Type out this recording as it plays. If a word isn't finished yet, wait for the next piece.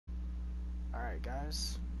Alright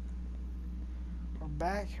guys, we're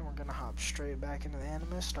back and we're gonna hop straight back into the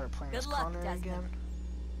anime, start playing as Connor again.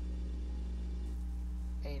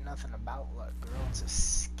 Ain't nothing about luck, girl, it's a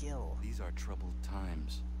skill. These are troubled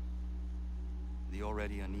times. The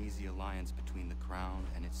already uneasy alliance between the crown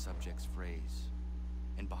and its subjects frays.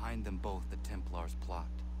 And behind them both the Templars plot,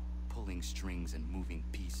 pulling strings and moving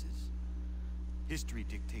pieces. History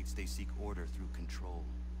dictates they seek order through control.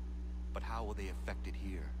 But how will they affect it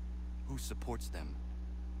here? Who supports them?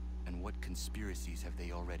 And what conspiracies have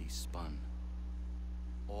they already spun?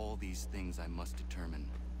 All these things I must determine.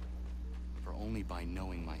 For only by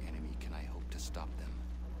knowing my enemy can I hope to stop them.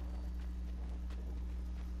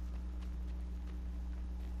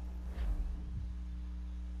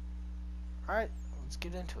 Alright, let's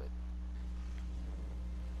get into it.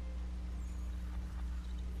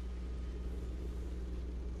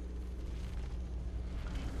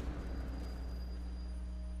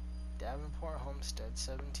 Davenport Homestead,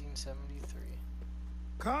 1773.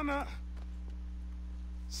 Connor,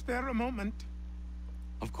 spare a moment.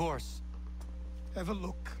 Of course. Have a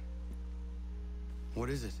look. What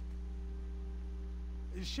is it?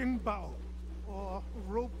 A Xingbao, or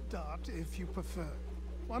rope dart if you prefer.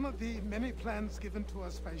 One of the many plans given to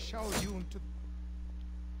us by Xiao Yun to...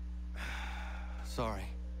 Sorry.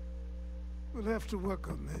 We'll have to work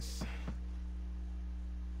on this.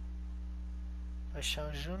 By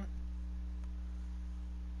Xiao Yun?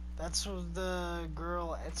 That's what the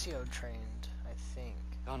girl Ezio trained, I think.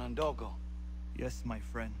 Ganondogo. Yes, my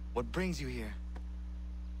friend. What brings you here?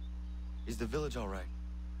 Is the village all right?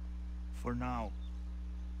 For now.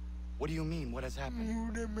 What do you mean? What has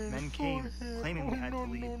happened? Men came, claiming we had to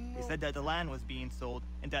leave. They said that the land was being sold,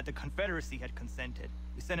 and that the Confederacy had consented.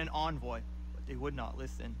 We sent an envoy, but they would not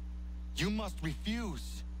listen. You must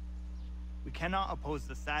refuse! We cannot oppose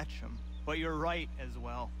the Sachem, but you're right as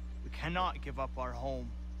well. We cannot give up our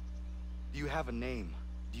home. Do you have a name?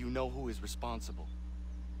 Do you know who is responsible?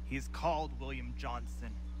 He's called William Johnson.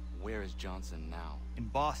 Where is Johnson now? In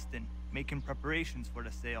Boston, making preparations for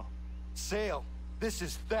the sale. Sale! This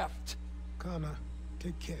is theft! Connor,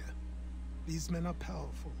 take care. These men are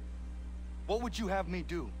powerful. What would you have me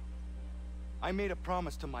do? I made a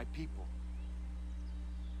promise to my people.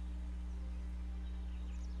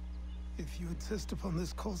 If you insist upon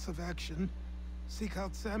this course of action, seek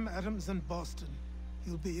out Sam Adams in Boston.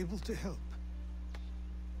 He'll be able to help.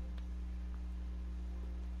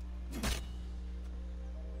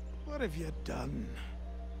 What have you done?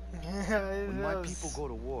 When my people go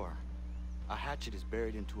to war, a hatchet is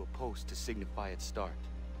buried into a post to signify its start.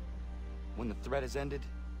 When the threat is ended,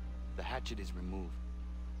 the hatchet is removed.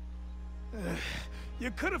 You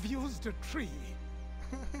could have used a tree.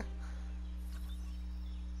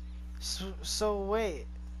 So wait,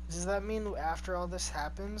 does that mean after all this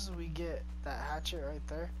happens, we get that hatchet right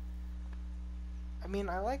there? I mean,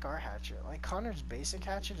 I like our hatchet. Like, Connor's basic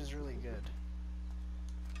hatchet is really good.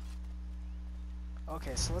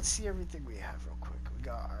 Okay, so let's see everything we have real quick. We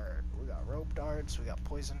got rope darts, we got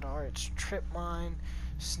poison darts, trip mine,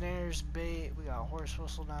 snares, bait. We got horse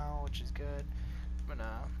whistle now, which is good. I'm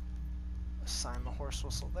gonna assign the horse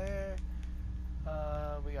whistle there.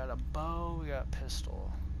 We got a bow, we got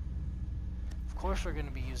pistol. Of course we're gonna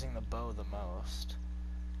be using the bow the most.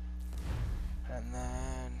 And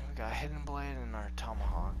then we got hidden blade and our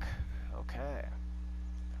tomahawk. Okay.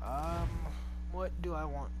 What do I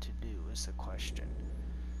want to do is the question.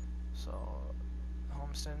 So,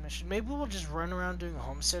 homestead mission. Maybe we'll just run around doing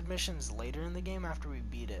homestead missions later in the game after we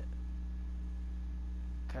beat it.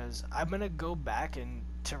 Cause I'm gonna go back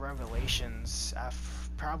to Revelations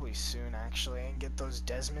probably soon actually and get those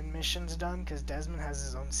Desmond missions done. Cause Desmond has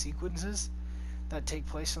his own sequences that take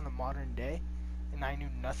place in the modern day, and I knew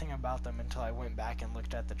nothing about them until I went back and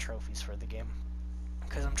looked at the trophies for the game.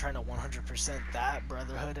 Cause I'm trying to 100% that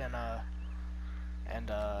Brotherhood and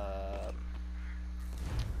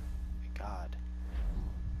God.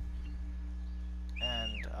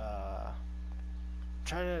 And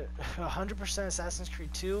try to 100% Assassin's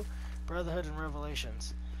Creed 2, Brotherhood, and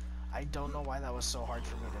Revelations. I don't know why that was so hard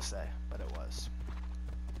for me to say, but it was.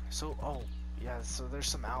 So, oh, yeah, so there's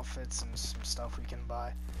some outfits and some stuff we can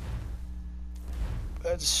buy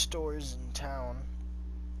at stores in town.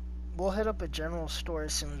 We'll hit up a general store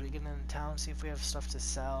as soon as we get into town, see if we have stuff to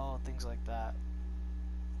sell, things like that.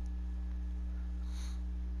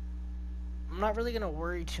 I'm not really going to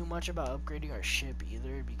worry too much about upgrading our ship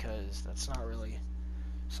either, because that's not really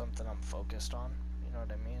something I'm focused on, you know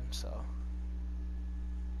what I mean, so.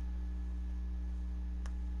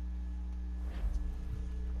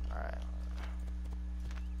 Alright.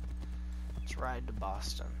 Let's ride to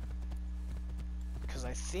Boston. Because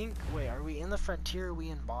I think... Wait, are we in the frontier or are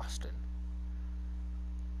we in Boston?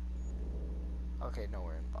 Okay, no,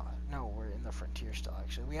 we're in Boston. No, we're in the frontier still,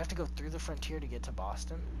 actually. We have to go through the frontier to get to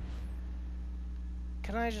Boston?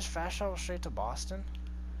 Can I just fast travel straight to Boston?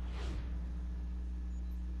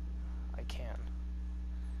 I can.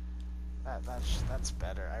 That's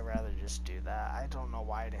better. I'd rather just do that. I don't know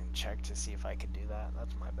why I didn't check to see if I could do that.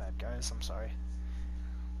 That's my bad, guys. I'm sorry.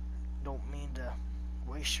 Don't mean to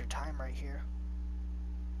waste your time right here.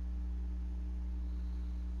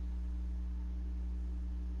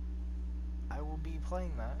 I will be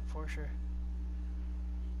playing that for sure.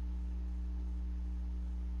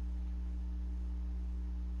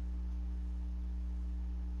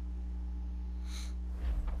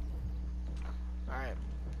 Alright.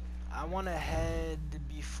 I want to head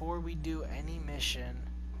before we do any mission.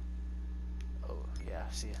 Oh, yeah,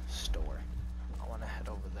 see a store. I want to head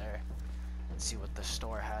over there and see what the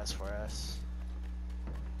store has for us.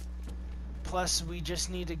 Plus, we just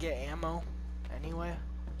need to get ammo anyway.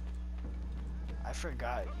 I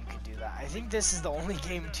forgot you could do that. I think this is the only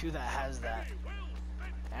game too that has that.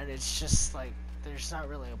 And it's just like, there's not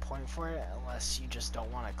really a point for it unless you just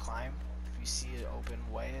don't want to climb. If you see an open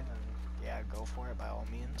way, then yeah, go for it by all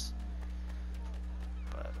means.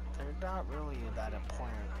 But they're not really that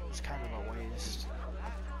important. It's kind of a waste.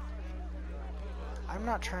 I'm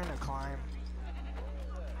not trying to climb.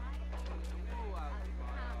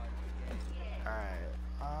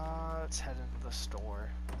 Alright, let's head into the store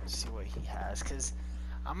and see what he has, because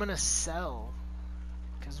I'm gonna sell,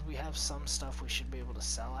 because we have some stuff we should be able to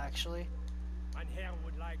sell actually.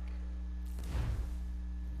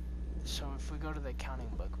 So if we go to the accounting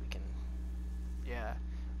book, we can, yeah,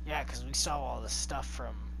 because we saw all the stuff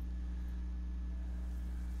from,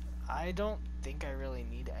 I don't think I really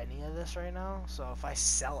need any of this right now, so if I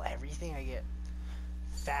sell everything, I get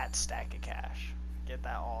fat stack of cash. Get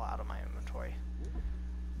that all out of my inventory.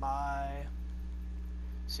 Buy.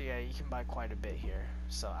 So yeah, you can buy quite a bit here.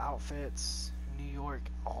 So outfits, New York.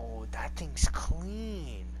 Oh, that thing's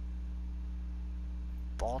clean.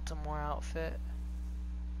 Baltimore outfit.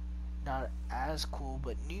 Not as cool,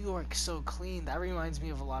 but New York's so clean. That reminds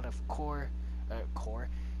me of a lot of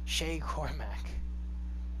Shay Cormac.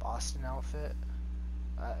 Boston outfit.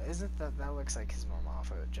 Isn't that looks like his normal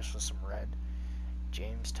outfit, just with some red.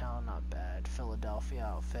 Jamestown, not bad. Philadelphia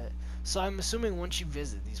outfit. So I'm assuming once you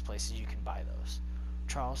visit these places, you can buy those.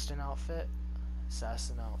 Charleston outfit,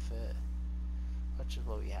 Assassin outfit, which is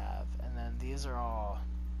what we have. And then these are all,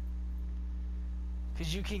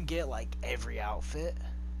 because you can get like every outfit.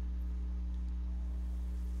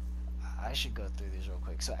 I should go through these real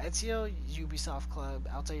quick. So Ezio, Ubisoft Club,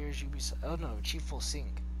 Altair's Ubisoft. Oh no, Chief Full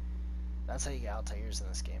Sync. That's how you get Altair's in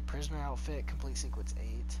this game. Prisoner outfit, complete sequence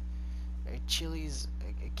 8. Achilles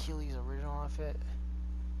original outfit,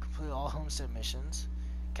 complete all homestead missions.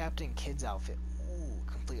 Captain Kidd's outfit, ooh,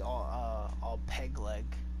 complete all peg leg.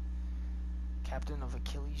 Captain of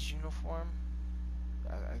Achilles uniform,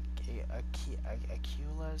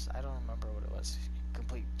 Achilles, I don't remember what it was.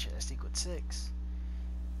 Complete sequence 6.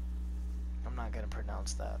 I'm not gonna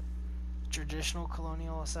pronounce that. Traditional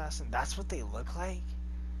colonial assassin, that's what they look like.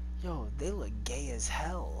 Yo, they look gay as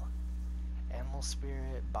hell. Animal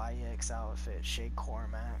Spirit, Bayek's outfit, Shay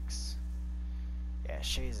Cormax. Yeah,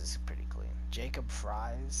 Shay's is pretty clean. Jacob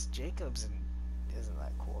Fry's. Jacob's isn't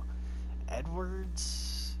that cool.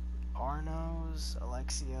 Edwards, Arno's,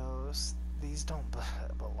 Alexios. These don't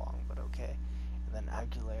belong, but okay. And then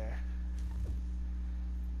Aguilera.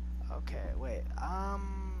 Okay, wait. How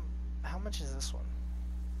much is this one?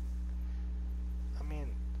 I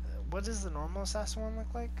mean, what does the normal assassin one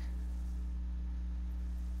look like?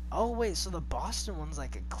 Oh wait, so the Boston one's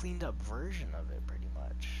like a cleaned up version of it, pretty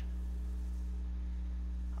much.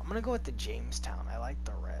 I'm gonna go with the Jamestown. I like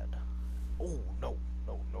the red. Oh no,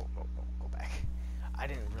 go back. I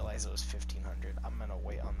didn't realize it was 1500. I'm gonna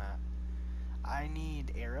wait on that. I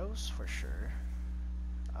need arrows for sure.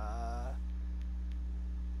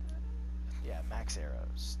 Yeah, max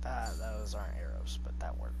arrows. Those aren't arrows, but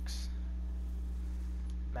that works.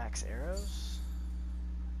 Max arrows.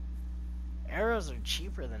 Arrows are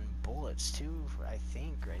cheaper than bullets too, I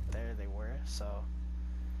think, right there they were, so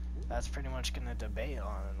that's pretty much gonna debate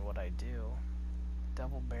on what I do.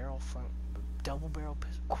 Double barrel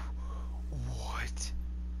pistol. What?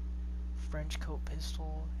 French coat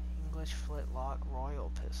pistol, English flintlock,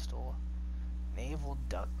 royal pistol, naval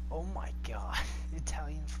duck. Oh my god.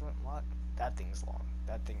 Italian flintlock. That thing's long.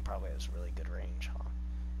 That thing probably has really good range, huh?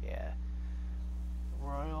 Yeah.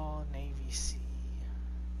 Royal Navy Sea.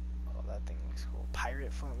 That thing looks cool.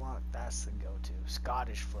 Pirate flintlock, that's the go-to.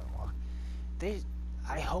 Scottish flintlock.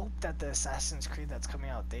 I hope that the Assassin's Creed that's coming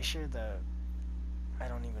out, they share the... I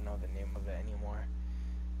don't even know the name of it anymore.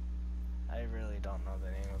 I really don't know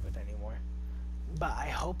the name of it anymore. But I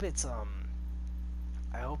hope it's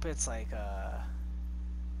like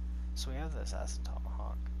so we have the Assassin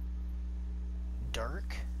Tomahawk.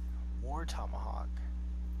 Dirk, War Tomahawk,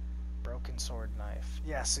 Broken Sword Knife.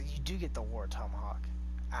 Yeah, so you do get the War Tomahawk.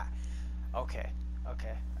 Ah, okay,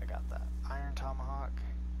 I got that. Iron Tomahawk,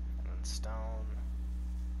 and then Stone.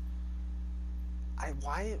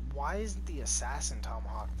 Why isn't the Assassin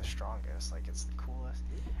Tomahawk the strongest? Like, it's the coolest.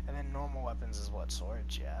 And then normal weapons is what?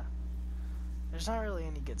 Swords, yeah. There's not really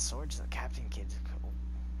any good swords. The Captain Kidd's cool.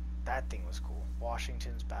 That thing was cool.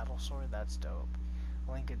 Washington's battle sword, that's dope.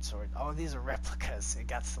 Only good sword. Oh, these are replicas. It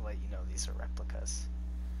got to let you know these are replicas.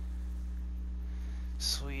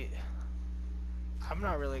 Sweet. I'm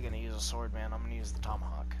not really gonna use a sword, man. I'm gonna use the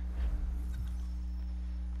tomahawk.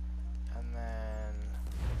 And then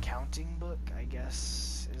the counting book, I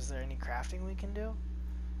guess. Is there any crafting we can do?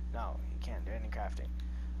 No, you can't do any crafting.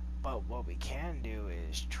 But what we can do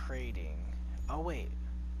is trading. Oh, wait.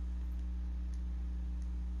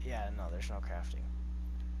 Yeah, no, there's no crafting.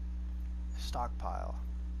 Stockpile.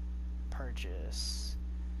 Purchase.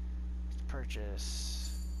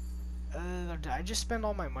 Purchase. Did I just spend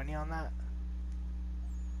all my money on that?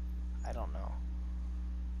 I don't know.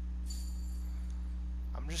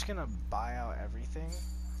 I'm just gonna buy out everything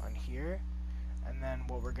on here. And then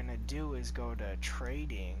what we're gonna do is go to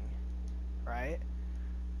trading, right?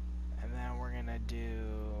 And then we're gonna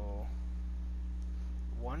do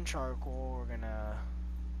one charcoal. We're gonna,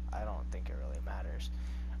 I don't think it really matters.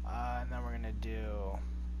 And then we're gonna do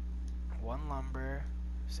one lumber,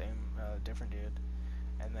 same, different dude,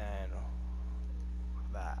 and then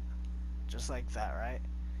that, just like that, right?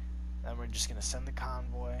 Then we're just gonna send the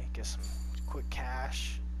convoy, get some quick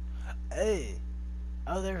cash. Hey,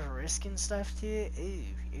 oh, they're risking stuff too.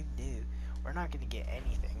 Ooh, no, we're not gonna get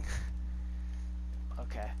anything.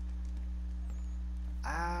 Okay.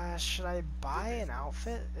 Should I buy an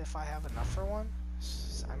outfit if I have enough for one?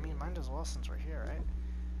 I mean, might as well since we're here, right?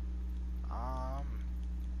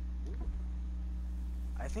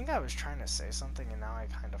 I think I was trying to say something and now I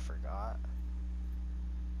kind of forgot.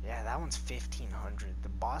 Yeah, that one's 1,500. The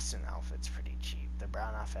Boston outfit's pretty cheap. The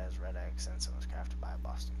brown outfit has red accents and was crafted by a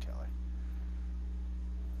Boston killer.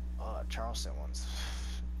 Oh, Charleston one's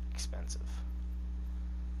expensive.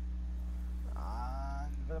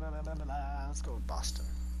 Let's go with Boston.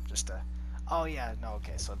 Just to... Oh, yeah, no,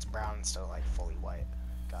 okay, so it's brown instead of, like, fully white.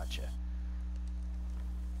 Gotcha.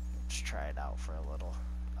 Just try it out for a little.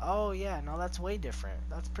 Oh, yeah, no, that's way different.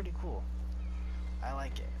 That's pretty cool. I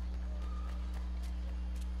like it.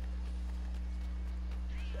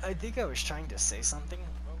 I think I was trying to say something,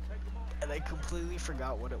 and I completely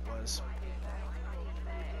forgot what it was.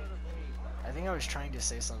 I think I was trying to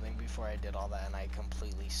say something before I did all that, and I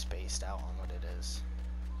completely spaced out on what it is.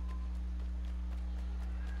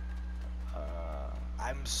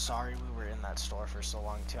 I'm sorry we were in that store for so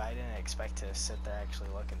long, too. I didn't expect to sit there actually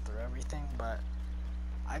looking through everything, but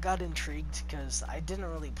I got intrigued because I didn't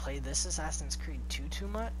really play this Assassin's Creed 2 too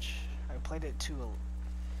much. I played it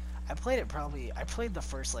I played the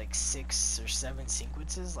first like 6 or 7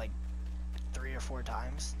 sequences like 3 or 4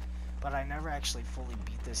 times, but I never actually fully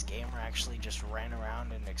beat this game or actually just ran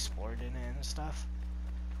around and explored in it and stuff.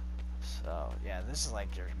 So yeah, this is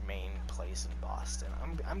like your main place in Boston.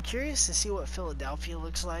 I'm curious to see what Philadelphia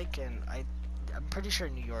looks like, and I'm pretty sure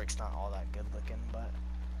New York's not all that good looking, but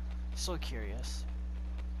still curious.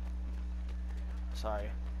 Sorry.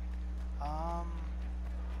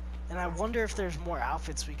 And I wonder if there's more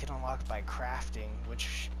outfits we can unlock by crafting,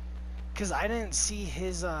 because I didn't see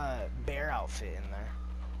his bear outfit in there.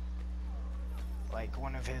 Like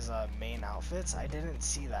one of his main outfits, I didn't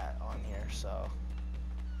see that on here, so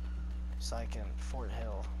I can Fort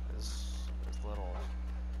Hill is a little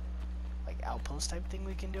like outpost type thing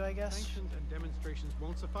we can do, I guess. Sanctions and demonstrations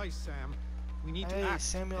won't suffice, Sam. We need to act.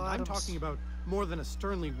 Samuel and Adams. I'm talking about more than a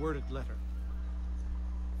sternly worded letter.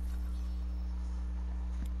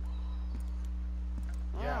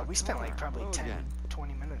 Yeah, we spent like probably 10,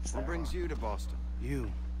 20 minutes there. What brings you to Boston?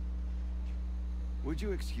 You. Would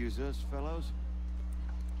you excuse us, fellows?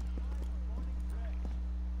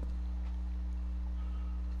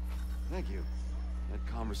 Thank you. That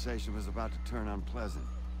conversation was about to turn unpleasant.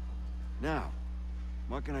 Now,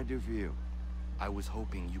 what can I do for you? I was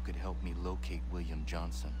hoping you could help me locate William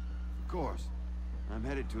Johnson. Of course. I'm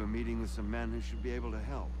headed to a meeting with some men who should be able to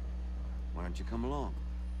help. Why don't you come along?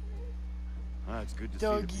 It's good to see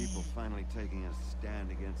the people finally taking a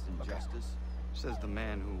stand against injustice. Says the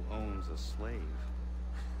man who owns a slave.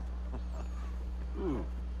 Ooh,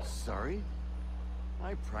 sorry?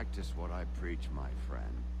 I practice what I preach, my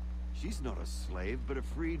friend. She's not a slave, but a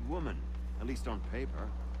freed woman, at least on paper.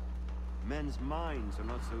 Men's minds are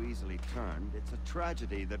not so easily turned. It's a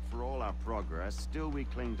tragedy that for all our progress, still we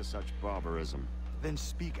cling to such barbarism. Then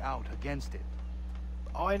speak out against it.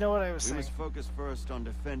 Oh, I know what I was We saying. must focus first on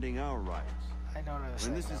defending our rights. I know what I was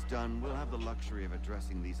saying. When this is done, we'll have the luxury of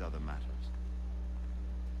addressing these other matters.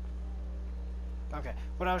 Okay,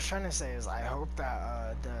 what I was trying to say is I hope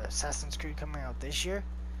that the Assassin's Creed coming out this year,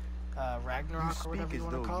 Ragnarok or whatever you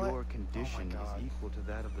want to call it. Your condition God. is equal to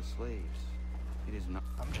that of the slaves. It is not.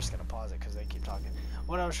 I'm just gonna pause it because they keep talking.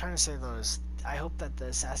 What I was trying to say though is I hope that the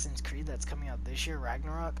Assassin's Creed that's coming out this year,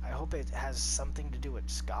 Ragnarok, I hope it has something to do with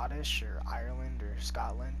Scottish or Ireland or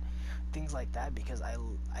Scotland, things like that, because I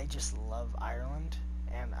just love Ireland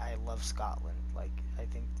and I love Scotland. Like, I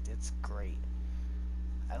think it's great.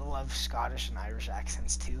 I love Scottish and Irish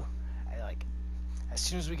accents too. I like, as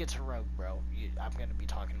soon as we get to Rogue, bro, I'm gonna be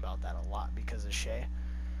talking about that a lot because of Shay.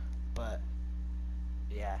 But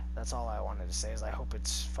yeah, that's all I wanted to say is I hope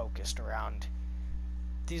it's focused around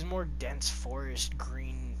these more dense forest,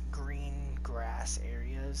 green grass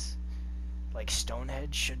areas. Like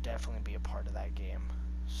Stonehenge should definitely be a part of that game.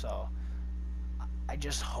 So I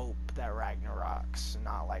just hope that Ragnarok's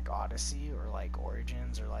not like Odyssey or like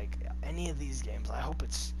Origins or like any of these games. I hope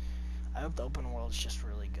the open world's just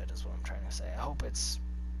really good is what I'm trying to say. I hope it's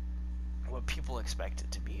what people expect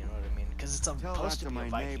it to be, you know what I mean? Because it's supposed to be a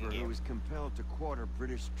Viking neighbor game. who was compelled to quarter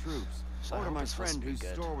British troops. So Or to my friend whose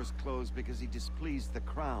store was closed because he displeased the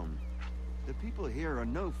crown. The people here are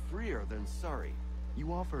no freer than Surrey.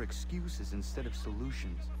 You offer excuses instead of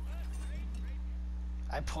solutions.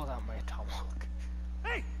 I pulled out my tomahawk.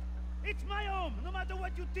 Hey! It's my home, no matter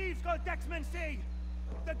what you thieves called taxmen say!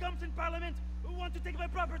 The gums in Parliament who want to take my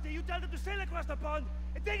property, you tell them to sail across the pond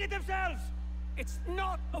and take it themselves! It's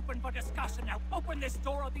not open for discussion now. Open this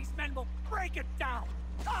door or these men will break it down.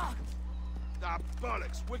 Ah! Ah,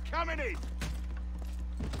 bollocks! We're coming in!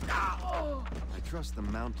 I trust the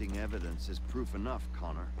mounting evidence is proof enough,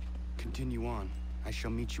 Connor. Continue on. I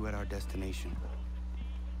shall meet you at our destination.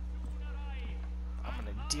 I'm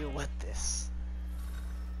gonna deal with this.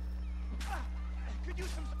 Could use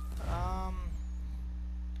some...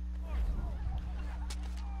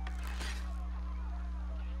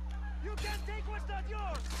 You can't take what's not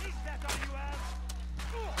yours! Is that all you have?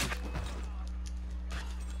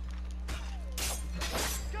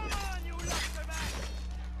 Come on, you lusterback!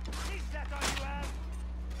 Is that all you have?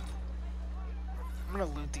 I'm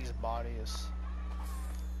gonna loot these bodies.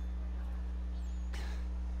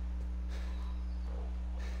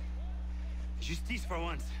 Justice for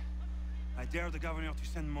once. I dare the governor to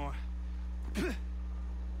send more.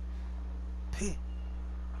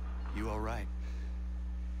 You all right?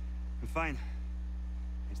 I'm fine.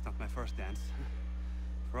 It's not my first dance.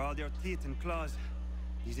 For all their teeth and claws,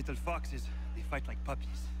 these little foxes, they fight like puppies.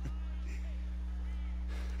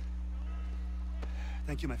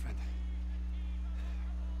 Thank you, my friend.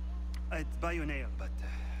 I'd buy you an ale, but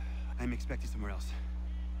I'm expected somewhere else.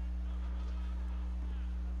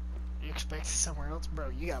 You expect somewhere else? Bro,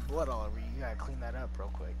 you got blood all over you. You gotta clean that up real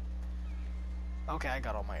quick. Okay, I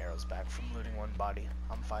got all my arrows back from looting one body.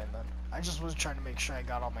 I'm fine then. I just was trying to make sure I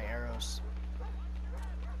got all my arrows.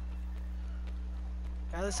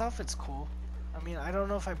 Yeah, this outfit's cool. I mean, I don't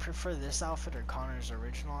know if I prefer this outfit or Connor's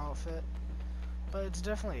original outfit, but it's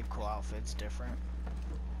definitely a cool outfit. It's different.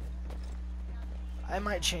 I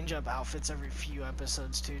might change up outfits every few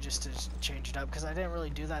episodes too, just to change it up, because I didn't really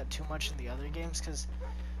do that too much in the other games, because,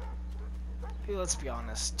 hey, let's be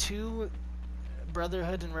honest, 2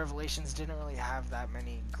 Brotherhood and Revelations didn't really have that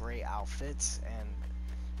many great outfits, and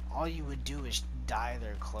all you would do is dye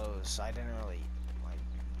their clothes, so I didn't really, like,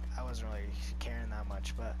 I wasn't really caring that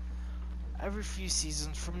much, but every few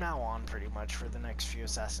seasons from now on, pretty much, for the next few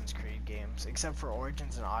Assassin's Creed games, except for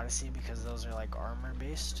Origins and Odyssey, because those are, like,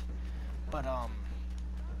 armor-based, but,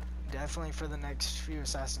 definitely for the next few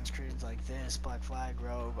Assassin's Creeds like this, Black Flag,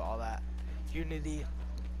 Rogue, all that, Unity,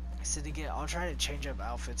 Syndicate, I'll try to change up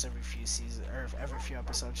outfits every few seasons, or every few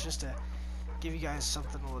episodes, just to give you guys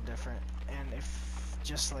something a little different. And if,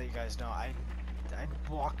 just to let you guys know, I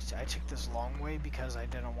took this long way because I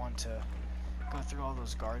didn't want to go through all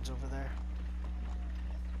those guards over there.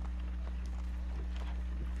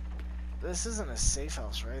 This isn't a safe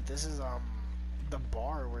house, right? This is, the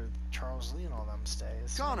bar where Charles Lee and all them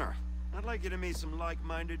stays. Connor, I'd like you to meet some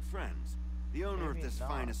like-minded friends. The owner of this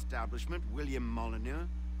fine establishment, William Molyneux,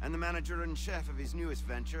 and the manager and chef of his newest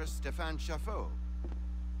venture, Stéphane Chaffeau.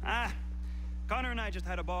 Ah, Connor and I just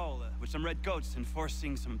had a ball with some red coats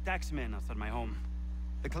enforcing some taxmen outside my home.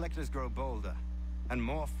 The collectors grow bolder. and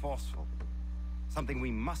more forceful. Something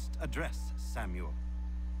we must address, Samuel.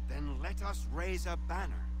 Then let us raise a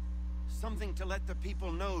banner. Something to let the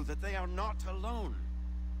people know that they are not alone.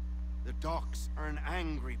 The docks are an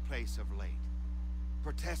angry place of late.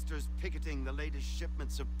 Protesters picketing the latest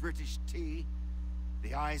shipments of British tea.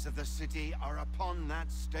 The eyes of the city are upon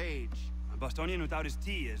that stage. Bostonian without his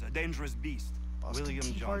tea is a dangerous beast. Boston William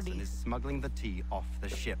Tea Johnson Party. is smuggling the tea off the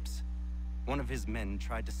ships. One of his men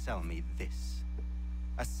tried to sell me this.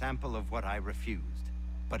 A sample of what I refused.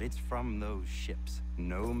 But it's from those ships.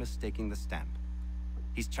 No mistaking the stamp.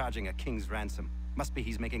 He's charging a king's ransom. Must be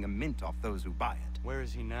he's making a mint off those who buy it. Where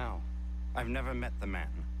is he now? I've never met the man.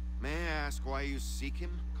 May I ask why you seek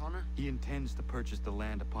him, Connor? He intends to purchase the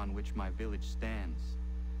land upon which my village stands,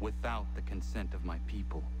 without the consent of my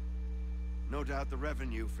people. No doubt the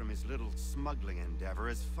revenue from his little smuggling endeavor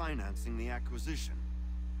is financing the acquisition.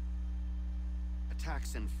 A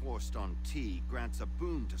tax enforced on tea grants a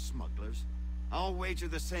boon to smugglers. I'll wager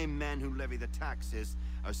the same men who levy the taxes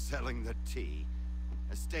are selling the tea.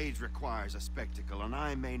 A stage requires a spectacle, and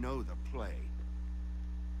I may know the play.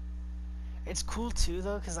 It's cool too,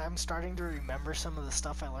 though, because I'm starting to remember some of the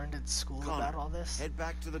stuff I learned in school Connor, about all this. head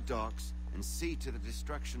back to the docks and see to the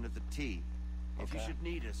destruction of the tea. If you Okay. should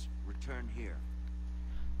need us, return here.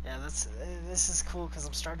 Yeah, this is cool because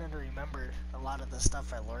I'm starting to remember a lot of the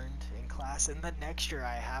stuff I learned in class. And then next year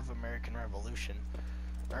I have American Revolution,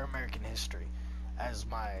 or American History, as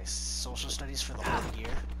my social studies for the whole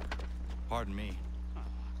year. Pardon me. Oh,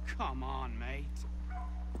 come on, mate.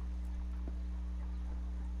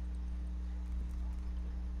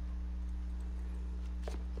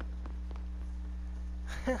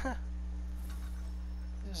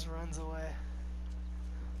 Just runs away.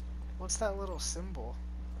 What's that little symbol?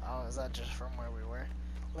 Oh, is that just from where we were?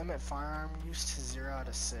 Limit firearm use to 0 out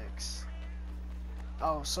of 6.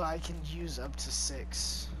 Oh, so I can use up to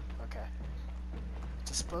 6. Okay.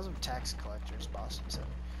 Dispose of tax collectors, Boston City.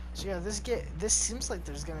 So yeah, this seems like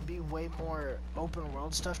there's gonna be way more open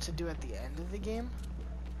world stuff to do at the end of the game.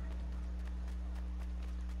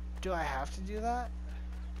 Do I have to do that?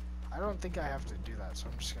 I don't think I have to do that, so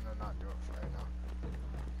I'm just gonna not do it for right now.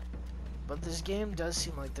 But this game does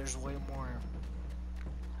seem like there's way more,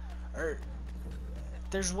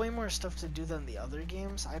 there's way more stuff to do than the other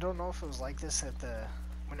games. I don't know if it was like this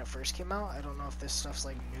when it first came out. I don't know if this stuff's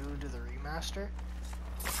like new to the remaster.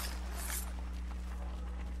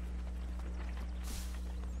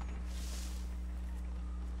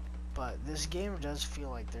 But this game does feel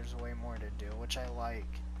like there's way more to do, which I like.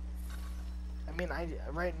 I mean,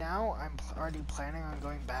 right now I'm already planning on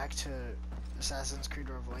going back to Assassin's Creed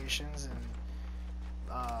Revelations and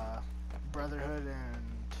Brotherhood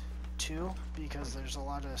and 2 because there's a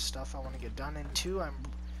lot of stuff I want to get done. In 2, I'm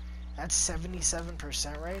at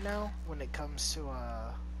 77% right now when it comes to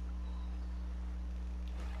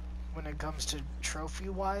trophy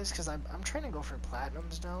wise, because I'm trying to go for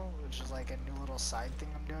platinums now, which is like a new little side thing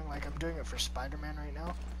I'm doing. Like I'm doing it for Spider-Man right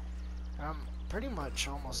now, and I'm pretty much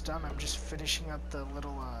almost done. I'm just finishing up the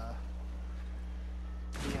little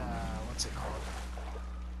what's it called?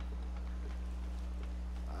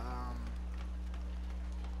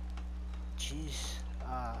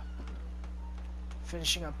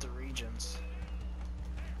 Finishing up the regions.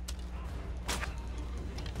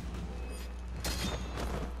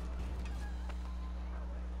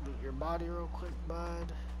 Loot your body real quick,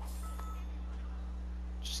 bud.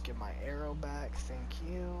 Just get my arrow back, thank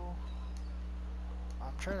you.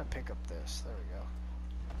 I'm trying to pick up this, there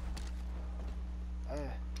we go.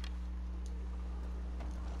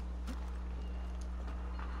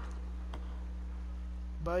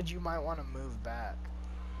 Bud, you might want to move back.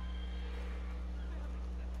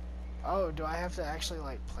 Oh, do I have to actually,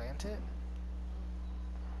 like, plant it?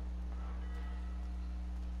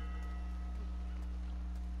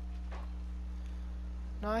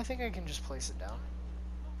 No, I think I can just place it down.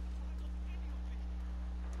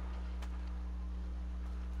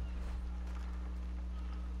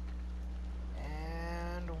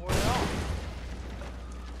 And we're off.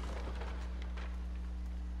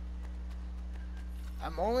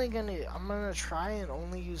 I'm gonna try and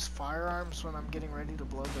only use firearms when I'm getting ready to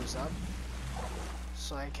blow those up,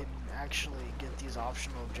 so I can actually get these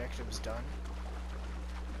optional objectives done.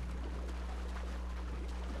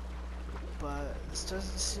 But this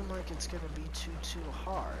doesn't seem like it's gonna be too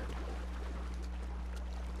hard,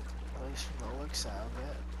 at least from the looks of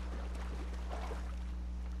it.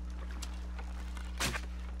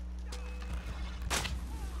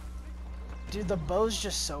 Dude, the bow's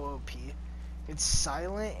just so OP. It's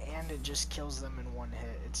silent and it just kills them in one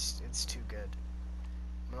hit. It's too good.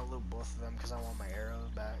 I'm gonna loot both of them because I want my arrow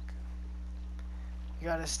back. You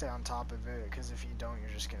gotta stay on top of it, because if you don't, you're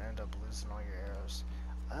just gonna end up losing all your arrows.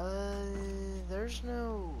 There's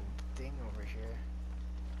no thing over here.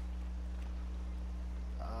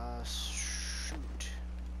 Shoot.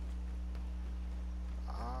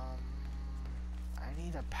 I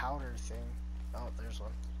need a powder thing. Oh, there's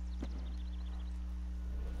one.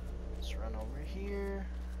 Let's run over here,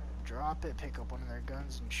 drop it, pick up one of their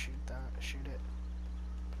guns, and shoot it.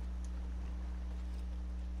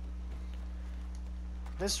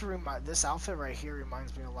 This outfit right here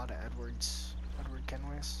reminds me a lot of Edward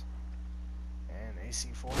Kenway's and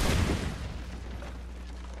AC4.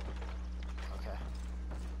 Okay.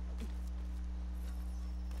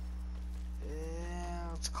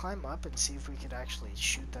 Let's climb up and see if we could actually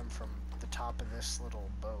shoot them from the top of this little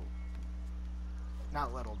boat.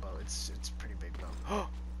 Not little boat, it's a pretty big boat.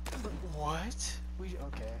 What? We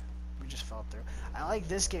just fell through. I like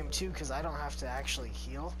this game too because I don't have to actually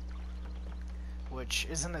heal, which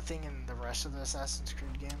isn't a thing in the rest of the Assassin's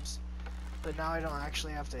Creed games. But now I don't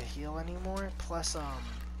actually have to heal anymore. Plus, I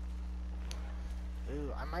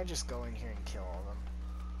might just go in here and kill all of them.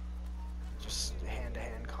 Just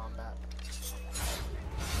hand-to-hand combat.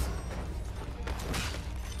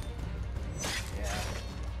 Yeah.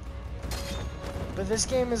 But this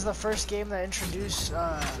game is the first game that introduced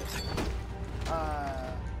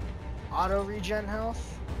auto regen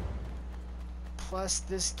health. Plus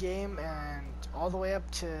this game and all the way up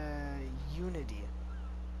to Unity.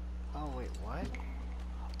 Oh wait, what?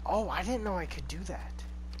 Oh, I didn't know I could do that.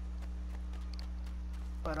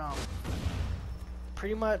 But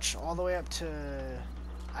pretty much all the way up to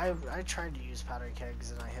I tried to use powder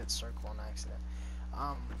kegs and I hit circle on accident.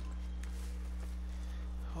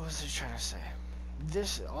 What was I trying to say?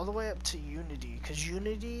 This all the way up to Unity, because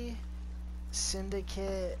Unity,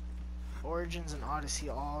 Syndicate, Origins, and Odyssey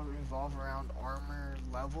all revolve around armor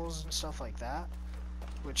levels and stuff like that,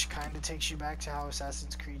 which kind of takes you back to how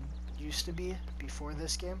Assassin's Creed used to be before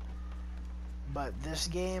this game. But this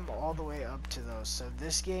game all the way up to those. So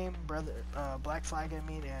this game, Black Flag,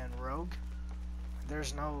 and Rogue,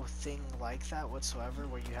 there's no thing like that whatsoever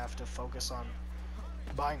where you have to focus on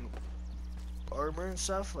buying armor and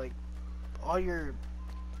stuff. Like, all your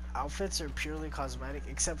outfits are purely cosmetic,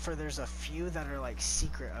 except for there's a few that are like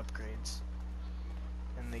secret upgrades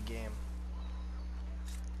in the game.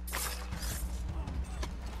 I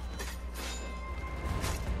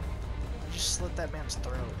just slit that man's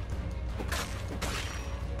throat.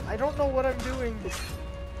 I don't know what I'm doing.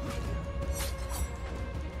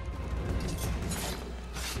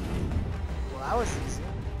 Well, that was easy.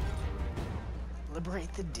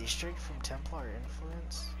 Liberate the district from Templar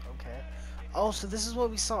influence? Okay. Oh, so this is what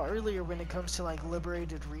we saw earlier when it comes to, like,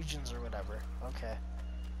 liberated regions or whatever. Okay.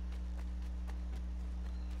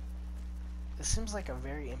 This seems like a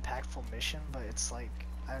very impactful mission, but it's like,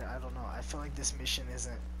 I don't know. I feel like this mission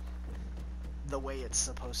isn't the way it's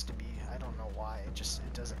supposed to be. I don't know why. It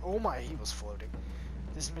doesn't. Oh my, he was floating.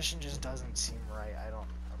 This mission just doesn't seem right. I'm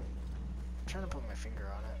trying to put my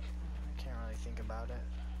finger on it. I can't really think about it.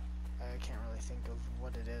 I can't really think of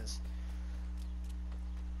what it is.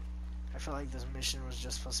 I feel like this mission was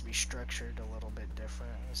just supposed to be structured a little bit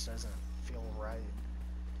different. This doesn't feel right.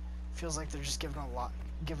 Feels like they're just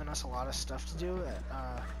giving us a lot of stuff to do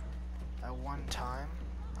at one time.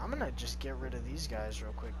 I'm gonna just get rid of these guys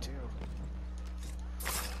real quick too.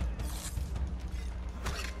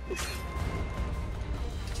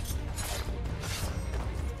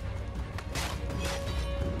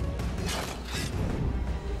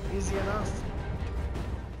 Easy enough.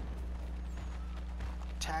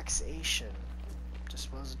 Taxation.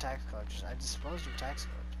 Dispose of tax collectors. I disposed of tax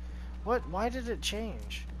collectors. What? Why did it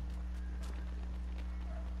change?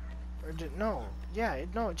 Or did no? Yeah, it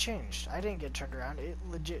changed. I didn't get turned around. It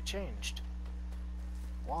legit changed.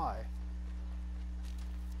 Why?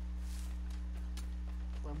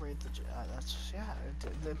 Liberate the. That's yeah.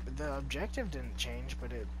 The objective didn't change,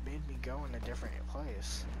 but it made me go in a different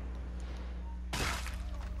place.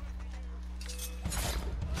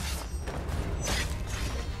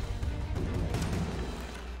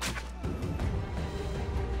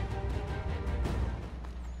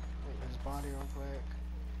 His body real quick.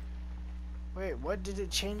 Wait, what, did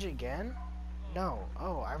it change again? No.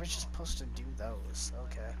 Oh, I was just supposed to do those.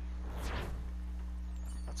 Okay.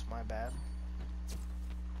 That's my bad.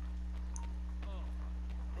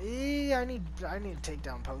 I need to take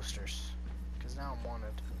down posters, because now I'm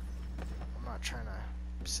wanted. I'm not trying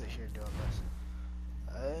to sit here doing this.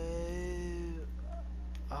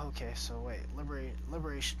 Okay, so wait,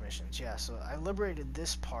 liberation missions. Yeah, so I liberated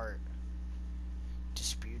this part.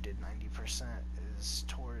 Disputed 90% is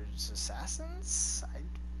towards assassins. I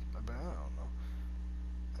don't know.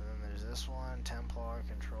 this one, Templar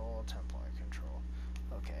Control, Templar Control.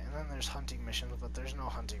 Okay, and then there's hunting missions, but there's no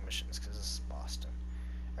hunting missions because this is Boston.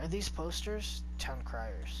 Are these posters? Town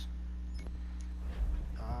criers.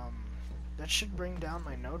 That should bring down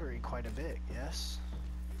my notary quite a bit, yes?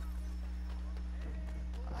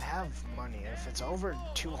 I have money. If it's over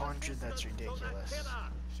 200, that's ridiculous.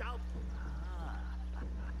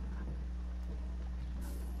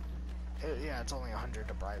 Yeah, it's only 100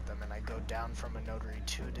 to bribe them, and I go down from a notary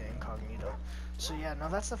 2 to incognito. So yeah, no,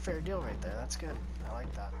 that's a fair deal right there. That's good. I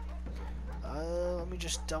like that. Let me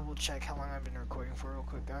just double check how long I've been recording for real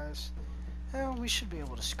quick, guys. We should be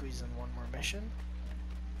able to squeeze in one more mission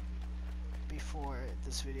before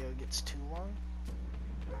this video gets too long.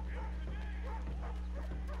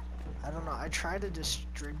 I don't know, I try to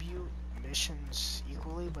distribute missions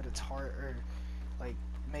equally, but it's hard, or like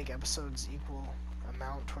make episodes equal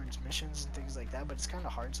amount towards missions and things like that, but it's kind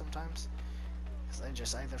of hard sometimes because I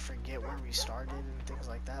just either forget where we started and things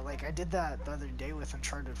like that. Like I did that the other day with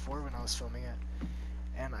Uncharted 4 when I was filming it,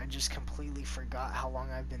 and I just completely forgot how long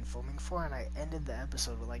I've been filming for, and I ended the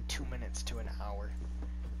episode with like 2 minutes to an hour,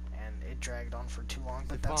 and it dragged on for too long.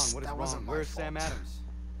 But that wasn't my fault. Where's Sam Adams?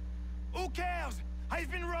 Who cares? I've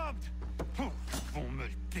been robbed! Vont me le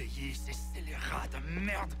payer, ces scélérats de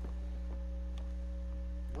merde!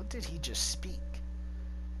 What did he just speak?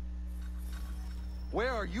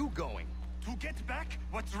 Where are you going? To get back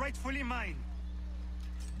what's rightfully mine.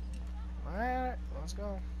 Alright, let's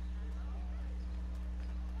go.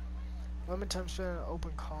 Limit time spent in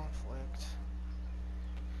open conflict.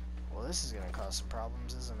 Well, this is gonna cause some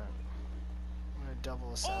problems, isn't it? I'm gonna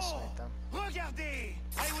double assassinate them. Regardez!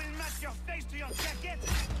 I will match your face to your jacket!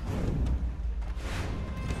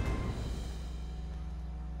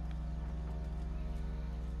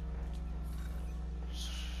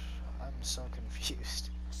 I'm so confused.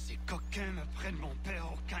 Ces coquins me prennent mon père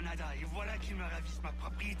au Canada et voilà qu'ils me ravissent ma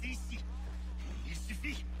propriété ici. Il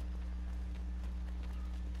suffit.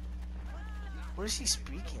 What is he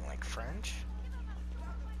speaking, like French?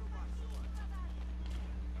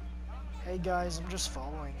 Hey guys, I'm just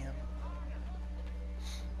following him.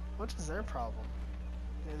 What is their problem?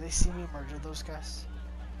 They see me murder those guys?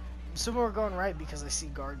 I'm assuming we're going right because I see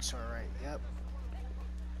guards to our right. Yep.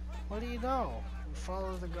 What do you know? We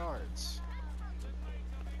follow the guards.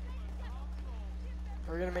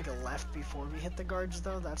 Are we gonna make a left before we hit the guards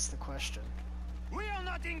though? That's the question. We are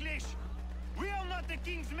not English! We are not the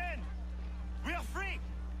king's men! We are free!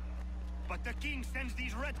 But the king sends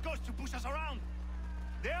these red ghosts to push us around!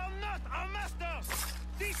 They are not our masters!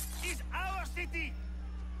 This is our city!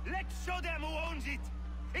 Let's show them who owns it!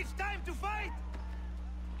 It's time to fight!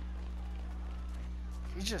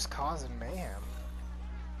 He's just causing mayhem.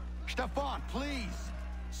 Stefan, please!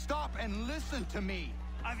 Stop and listen to me!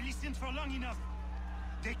 I've listened for long enough.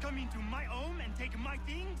 They come into my home and take my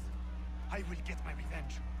things? I will get my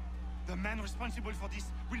revenge. The man responsible for this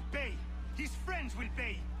will pay. His friends will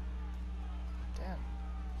pay. Damn.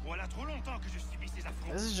 Voilà trop longtemps que je subis ces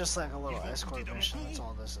affronts. This is just like a little escort mission, that's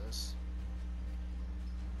all this is.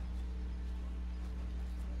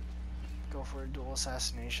 Go for a dual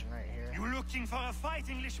assassination right here. You looking for a fight,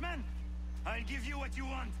 Englishman? I'll give you what you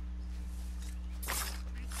want.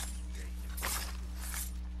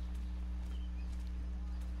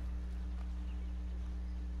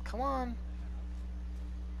 Come on.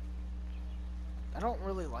 I don't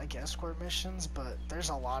really like escort missions, but there's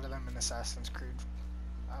a lot of them in Assassin's Creed.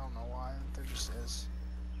 I don't know why, there just is.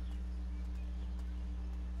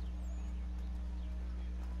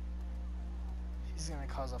 He's gonna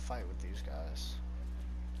cause a fight with these guys.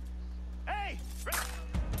 Hey!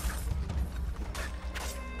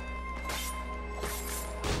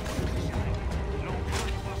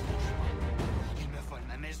 Ils me volent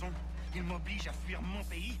ma maison, ils m'obligent à fuir mon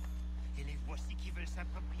pays, et les voici qui veulent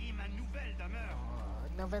s'approprier ma nouvelle demeure.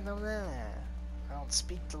 I don't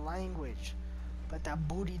speak the language, but that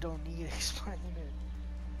booty don't need explaining it.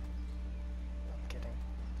 I'm kidding.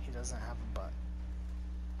 He doesn't have a butt.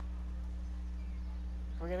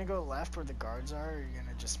 We're gonna go left where the guards are, or you're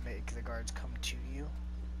gonna just make the guards come to you?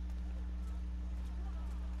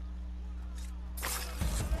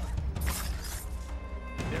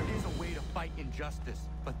 There is a way to fight injustice,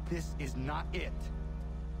 but this is not it.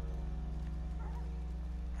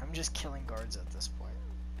 I'm just killing guards at this point.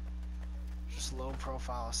 Just low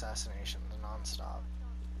profile assassinations non-stop.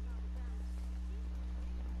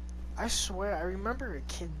 I swear, I remember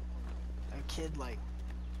kids like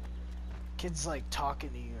talking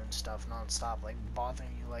to you and stuff non-stop, like bothering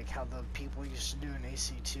you, like how the people used to do in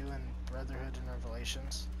AC2 and Brotherhood and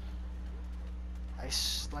Revelations.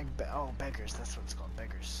 Beggars, that's what it's called,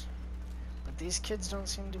 beggars. But these kids don't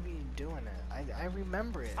seem to be doing it. I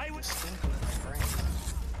remember it distinctly in my brain.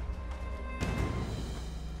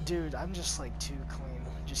 Dude, I'm just like too clean.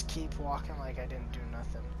 Just keep walking like I didn't do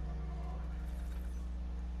nothing.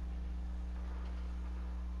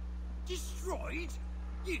 Destroyed?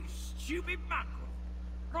 You stupid mackerel.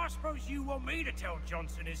 I suppose you want me to tell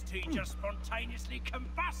Johnson his tea just spontaneously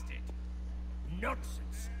combusted?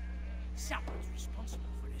 Nonsense. Someone's responsible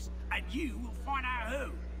for this, and you will find out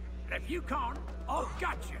who. And if you can't, I'll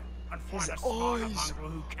gut you and find a smarter mongrel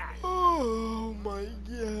who can. Oh my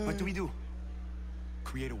god. What do we do?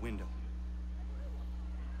 Create a window.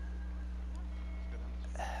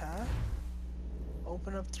 Huh?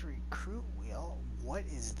 Open up the recruit wheel? What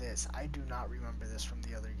is this? I do not remember this from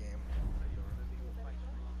the other game.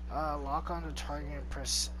 Lock on the target and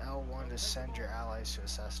press L1 to send your allies to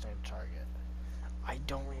assassinate a target. I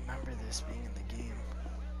don't remember this being in the game.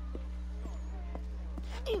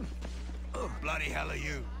 Oh, bloody hell are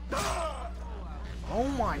you? Oh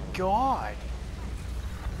my god!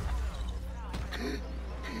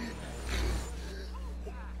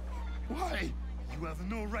 Why? You have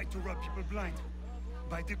no right to rob people blind.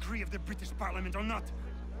 By decree of the British Parliament or not.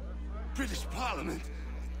 British Parliament?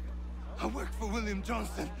 I work for William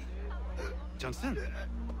Johnson. Johnson?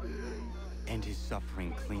 End his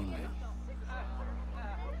suffering cleanly.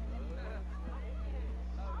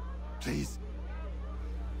 Please.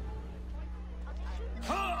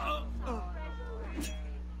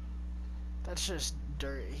 That's just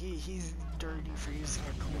dirt. He's dirty for using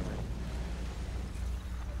a cleaver.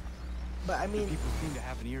 But I mean, people seem to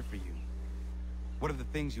have an ear for you. What are the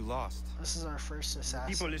things you lost? This is our first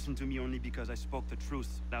assassin. People listen to me only because I spoke the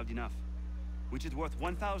truth loud enough, which is worth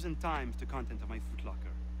 1,000 times the content of my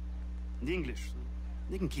footlocker. And the English,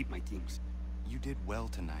 they can keep my things. You did well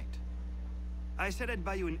tonight. I said I'd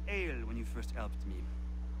buy you an ale when you first helped me.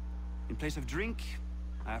 In place of drink,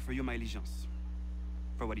 I offer you my allegiance.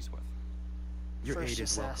 For what it's worth. Your First aid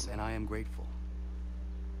is welcome, assassin. and I am grateful.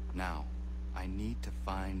 Now, I need to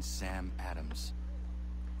find Sam Adams.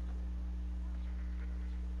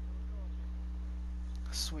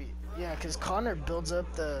 Sweet. Yeah, because Connor builds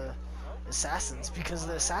up the assassins because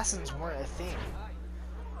the assassins weren't a thing.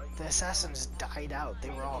 The assassins died out. They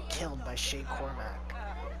were all killed by Shay Cormac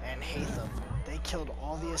and Hatham. They killed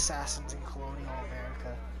all the assassins in colonial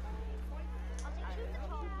America.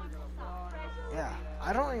 Yeah,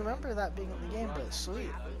 I don't remember that being in the game, but sweet.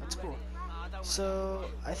 That's cool. So,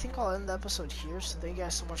 I think I'll end the episode here. So, thank you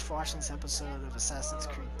guys so much for watching this episode of Assassin's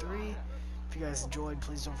Creed 3. If you guys enjoyed,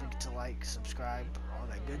 please don't forget to like, subscribe, all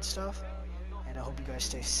that good stuff. And I hope you guys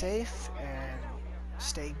stay safe and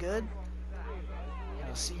stay good. And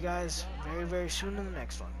I'll see you guys very, very soon in the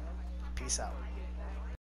next one. Peace out.